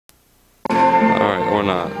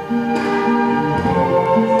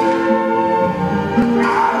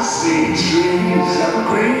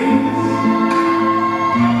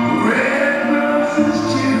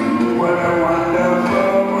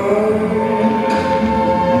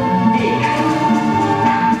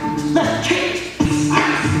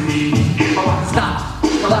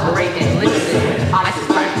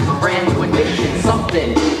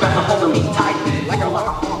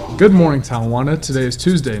Good morning, Talawanda. Today is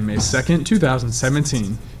Tuesday, May 2nd,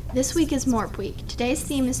 2017. This week is Morp Week. Today's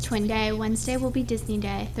theme is Twin Day, Wednesday will be Disney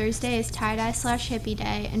Day, Thursday is Tie-Dye/Hippie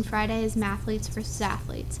Day, and Friday is Mathletes versus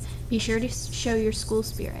Athletes. Be sure to show your school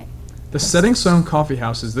spirit. The Setting Sun Coffee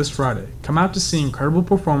House is this Friday. Come out to see incredible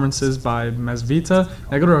performances by Mesvita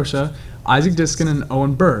Negarosha, Isaac Diskin and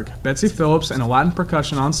Owen Berg, Betsy Phillips, and a Latin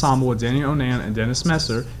percussion ensemble with Danny Onan and Dennis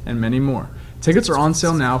Messer, and many more. Tickets are on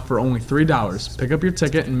sale now for only $3. Pick up your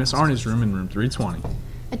ticket in Miss Arnie's room in room 320.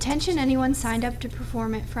 Attention anyone signed up to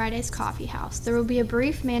perform at Friday's Coffee House. There will be a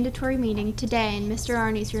brief mandatory meeting today in Mr.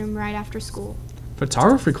 Arnie's room right after school.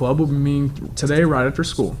 Photography Club will be meeting today right after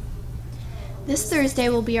school. This Thursday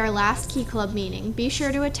will be our last Key Club meeting. Be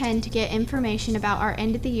sure to attend to get information about our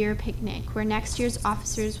end-of-the-year picnic, where next year's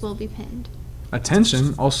officers will be pinned.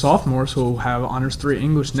 Attention, all sophomores who will have Honors 3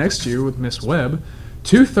 English next year with Miss Webb.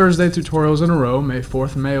 2 Thursday tutorials in a row, May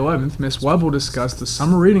 4th and May 11th, Miss Webb will discuss the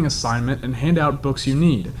summer reading assignment and hand out books you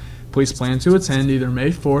need. Please plan to attend either May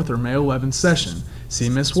 4th or May 11th session. See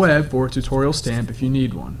Miss Webb for a tutorial stamp if you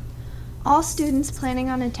need one. All students planning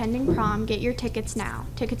on attending prom, get your tickets now.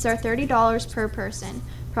 Tickets are $30 per person.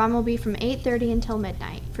 Prom will be from 8:30 until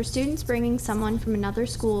midnight. For students bringing someone from another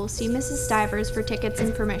school, see Mrs. Stivers for tickets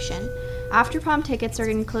and permission. After prom tickets are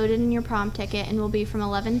included in your prom ticket and will be from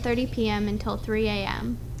 11:30 p.m. until 3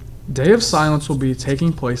 a.m. Day of Silence will be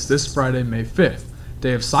taking place this Friday, May 5th.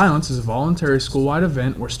 Day of Silence is a voluntary school-wide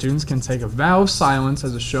event where students can take a vow of silence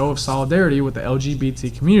as a show of solidarity with the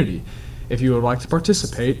LGBT community. If you would like to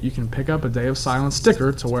participate, you can pick up a Day of Silence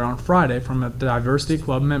sticker to wear on Friday from a Diversity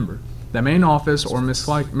Club member, the main office, or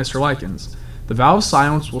Mr. Likens. The vow of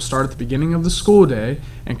silence will start at the beginning of the school day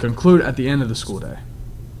and conclude at the end of the school day.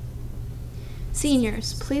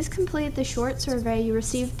 Seniors, please complete the short survey you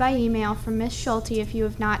received by email from Ms. Schulte if you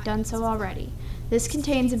have not done so already. This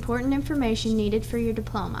contains important information needed for your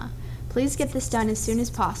diploma. Please get this done as soon as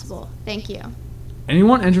possible. Thank you.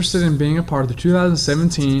 Anyone interested in being a part of the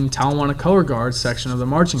 2017 Talawanda Color Guard section of the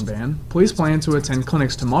marching band, please plan to attend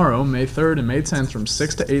clinics tomorrow, May 3rd and May 10th from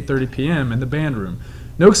 6 to 8:30 p.m. in the band room.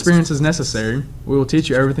 No experience is necessary. We will teach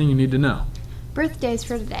you everything you need to know. Birthdays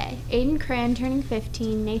for today. Aiden Cran turning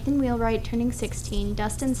 15, Nathan Wheelwright turning 16,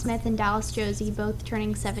 Dustin Smith and Dallas Josie both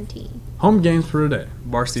turning 17. Home games for today.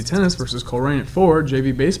 Varsity tennis versus Coleraine at 4,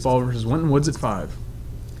 JV baseball versus Winton Woods at 5.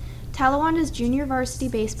 Talawanda's junior varsity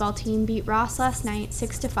baseball team beat Ross last night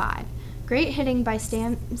 6-5. Great hitting by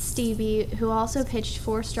Stan Stevie, who also pitched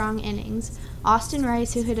 4 strong innings. Austin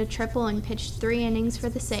Rice, who hit a triple and pitched 3 innings for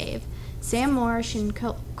the save. Sam Morrish and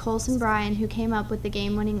Colson Bryan, who came up with the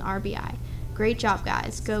game-winning RBI. Great job,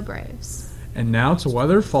 guys. Go Braves. And now to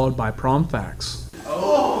weather, followed by prom facts.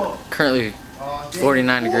 Currently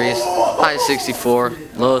 49 degrees, high 64,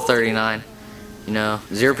 low 39.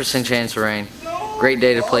 0% chance of rain. Great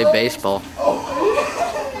day to play baseball.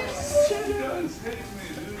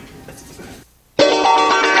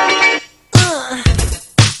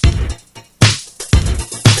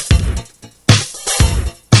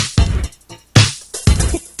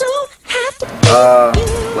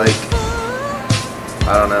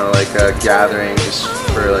 I don't know, like a gathering just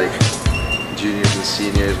for like juniors and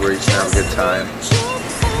seniors where you can have a good time.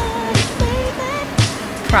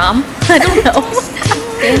 Prom? I don't know.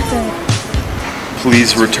 Dancing.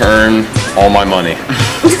 Please return all my money.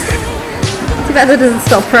 Too bad that doesn't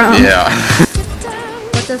spell prom. Yeah.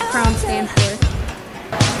 What does prom stand for?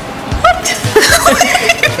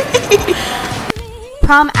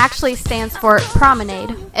 Prom actually stands for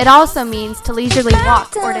promenade. It also means to leisurely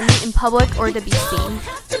walk or to meet in public or to be seen.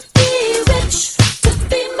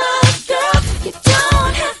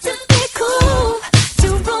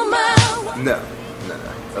 No.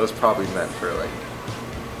 That was probably meant for like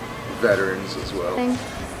veterans as well.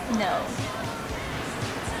 No.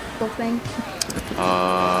 Whole thing?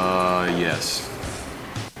 Yes.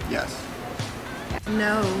 Yes.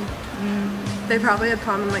 No. They probably had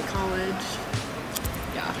prom in like college.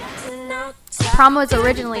 Prom was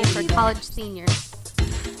originally for college seniors.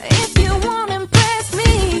 If you won't impress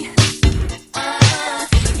me,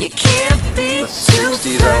 you can't be The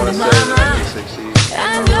 60s, I want to say, the 60s. I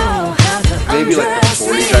know how to Maybe like the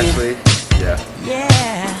 40s actually. Yeah.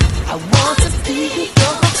 Yeah, I want to be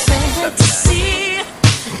your fantasy.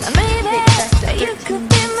 Maybe you could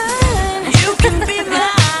be mine. You can be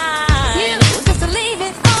mine. Just leave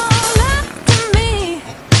it all up to me.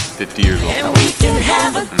 50 years old. And we can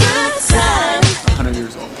have a good time. 100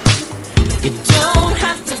 years old. You don't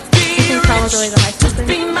have to be I think prom was really the high school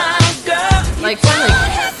be thing. my girl. Like for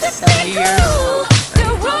like 70 years.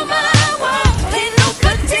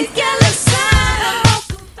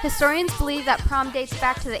 Historians believe that prom dates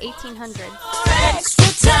back to the 1800s.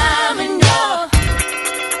 Extra time and your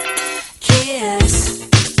kiss.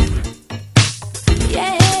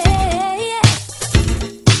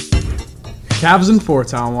 Cavs in 4,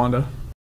 Talawanda.